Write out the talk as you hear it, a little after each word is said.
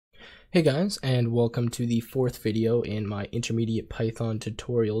Hey guys, and welcome to the fourth video in my intermediate Python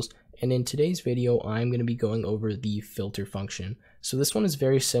tutorials. And in today's video, I'm going to be going over the filter function. So this one is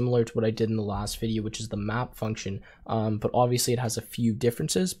very similar to what I did in the last video, which is the map function. But obviously it has a few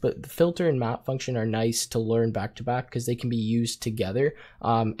differences, but the filter and map function are nice to learn back to back because they can be used together.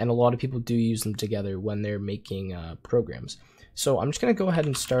 And a lot of people do use them together when they're making programs. So I'm just going to go ahead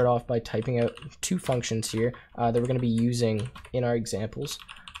and start off by typing out two functions here that we're going to be using in our examples.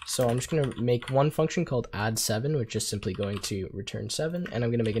 So I'm just going to make one function called add7, which is simply going to return 7, and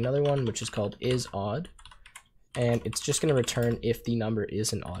I'm going to make another one which is called isOdd, and it's just going to return if the number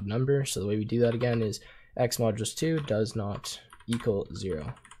is an odd number. So the way we do that again is x modulus 2 does not equal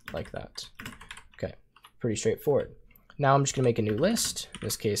 0, like that. Okay, pretty straightforward. Now I'm just going to make a new list. In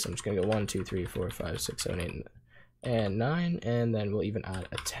this case, I'm just going to go 1, 2, 3, 4, 5, 6, 7, 8, and 9, and then we'll even add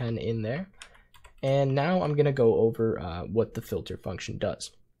a 10 in there. And now I'm going to go over what the filter function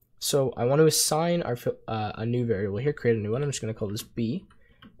does. So I want to assign our a new variable here, create a new one. I'm just going to call this b,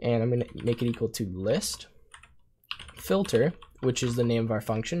 and I'm going to make it equal to list filter, which is the name of our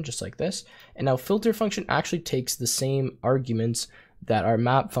function, just like this. And now filter function actually takes the same arguments that our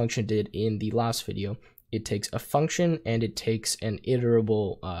map function did in the last video. It takes a function and it takes an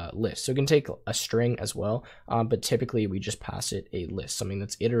iterable list. So it can take a string as well, but typically we just pass it a list, something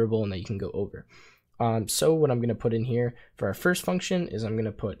that's iterable and that you can go over. So what I'm going to put in here for our first function is I'm going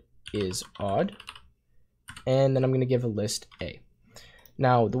to put isOdd, and then I'm going to give a list a.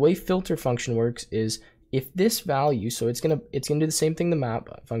 Now the way filter function works is if this value, so it's gonna do the same thing the map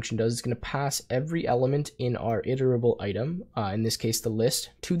function does. It's going to pass every element in our iterable item, in this case the list,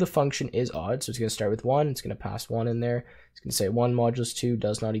 to the function isOdd. So it's going to start with 1, it's going to pass 1 in there, it's going to say 1 modulus 2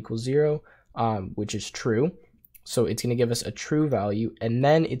 does not equal 0, which is true. So it's going to give us a true value, and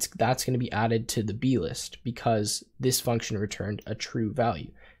then that's going to be added to the b list because this function returned a true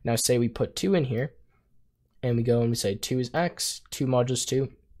value. Now say we put 2 in here, and we go and we say 2 is x, 2 modulus 2,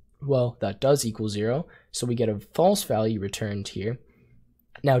 well, that does equal 0, so we get a false value returned here.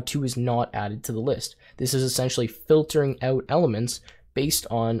 Now 2 is not added to the list. This is essentially filtering out elements based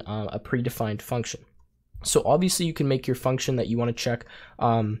on a predefined function. So obviously you can make your function that you want to check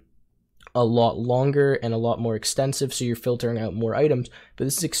a lot longer and a lot more extensive, so you're filtering out more items, but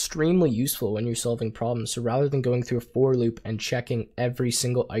this is extremely useful when you're solving problems. So rather than going through a for loop and checking every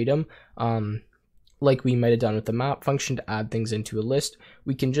single item, like we might have done with the map function to add things into a list,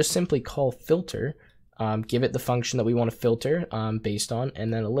 we can just simply call filter, give it the function that we want to filter based on,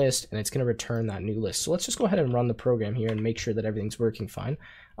 and then a list, and it's going to return that new list. So let's just go ahead and run the program here and make sure that everything's working fine.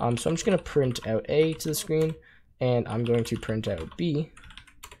 So I'm just going to print out a to the screen, and I'm going to print out b.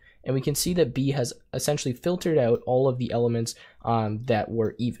 And we can see that b has essentially filtered out all of the elements that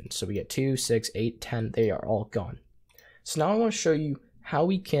were even. So we get 2, 6, 8, 10, they are all gone. So now I want to show you how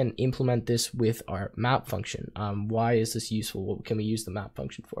we can implement this with our map function. Why is this useful? What can we use the map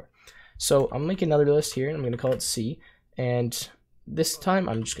function for? So I'm making another list here, and I'm going to call it C. And this time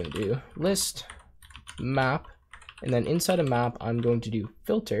I'm just going to do list map, and then inside a map I'm going to do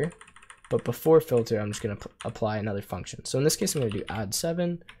filter. But before filter, I'm just going to apply another function. So in this case, I'm going to do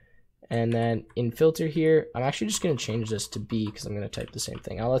add7. And then in filter here, I'm actually just going to change this to b because I'm going to type the same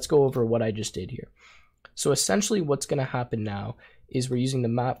thing. Now let's go over what I just did here. So essentially what's going to happen now is we're using the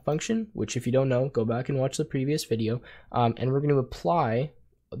map function, which if you don't know, go back and watch the previous video. And we're going to apply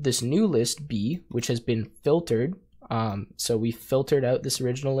this new list b, which has been filtered. So we filtered out this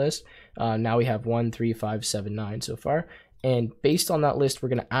original list. Now we have 1, 3, 5, 7, 9 so far. And based on that list, we're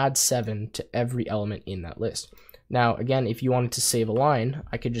going to add 7 to every element in that list. Now, again, if you wanted to save a line,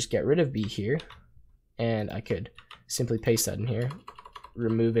 I could just get rid of b here, and I could simply paste that in here,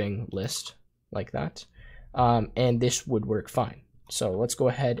 removing list like that, and this would work fine. So let's go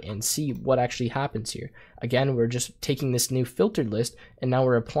ahead and see what actually happens here. Again, we're just taking this new filtered list, and now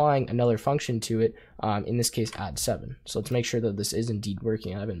we're applying another function to it, in this case, add7. So let's make sure that this is indeed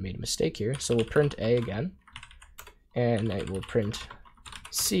working. I haven't made a mistake here. So we'll print a again, and I will print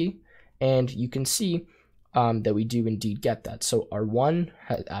c, and you can see that we do indeed get that. So our 1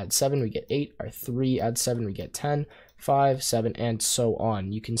 adds 7, we get 8, our 3 adds 7, we get 10, 5, 7, and so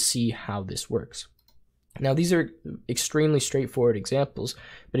on. You can see how this works. Now these are extremely straightforward examples,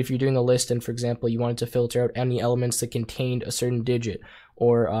 but if you're doing a list and, for example, you wanted to filter out any elements that contained a certain digit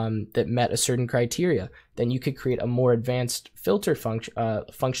or that met a certain criteria, then you could create a more advanced filter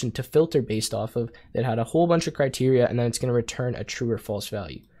function to filter based off of that had a whole bunch of criteria, and then it's going to return a true or false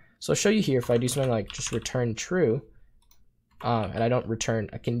value. So I'll show you here, if I do something like just return true, and I don't return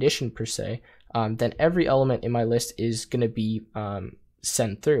a condition per se, then every element in my list is going to be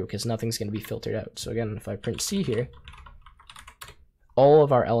sent through because nothing's going to be filtered out. So again, if I print C here, all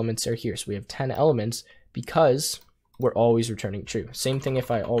of our elements are here. So we have 10 elements because we're always returning true. Same thing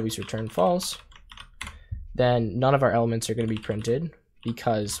if I always return false, then none of our elements are going to be printed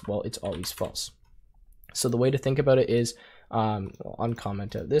because, well, it's always false. So the way to think about it is, I'll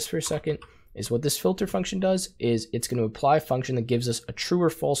uncomment out this for a second, is what this filter function does is it's going to apply a function that gives us a true or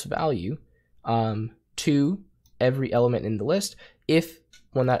false value to every element in the list. If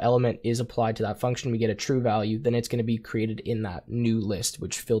when that element is applied to that function, we get a true value, then it's going to be created in that new list,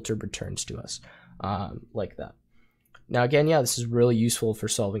 which filter returns to us like that. Now again, yeah, this is really useful for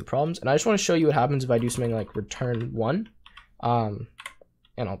solving problems. And I just want to show you what happens if I do something like return 1. And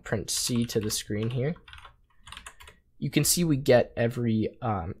I'll print C to the screen here. You can see we get every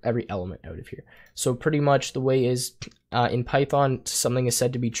element out of here. So pretty much the way is in Python, something is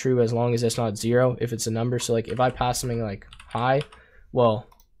said to be true as long as it's not 0 if it's a number. So like if I pass something like hi, well,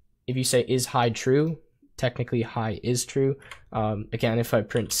 if you say is hi true, technically hi is true. Again, if I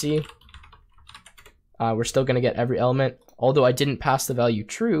print C, we're still going to get every element. Although I didn't pass the value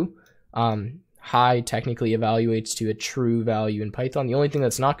true, hi technically evaluates to a true value in Python. The only thing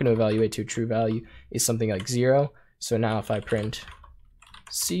that's not going to evaluate to a true value is something like 0. So now if I print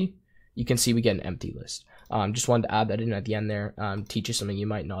C, you can see we get an empty list. Just wanted to add that in at the end there, teach you something you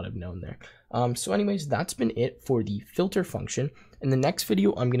might not have known there. So anyways, that's been it for the filter function. In the next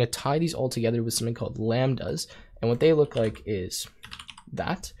video, I'm going to tie these all together with something called lambdas. And what they look like is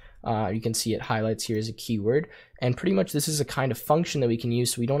that. You can see it highlights here as a keyword. And pretty much this is a kind of function that we can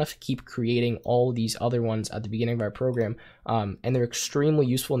use so we don't have to keep creating all these other ones at the beginning of our program. And they're extremely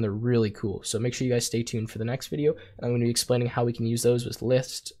useful and they're really cool. So make sure you guys stay tuned for the next video. And I'm going to be explaining how we can use those with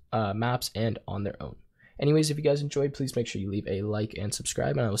lists, maps, and on their own. Anyways, if you guys enjoyed, please make sure you leave a like and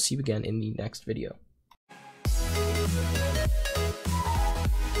subscribe, and I will see you again in the next video.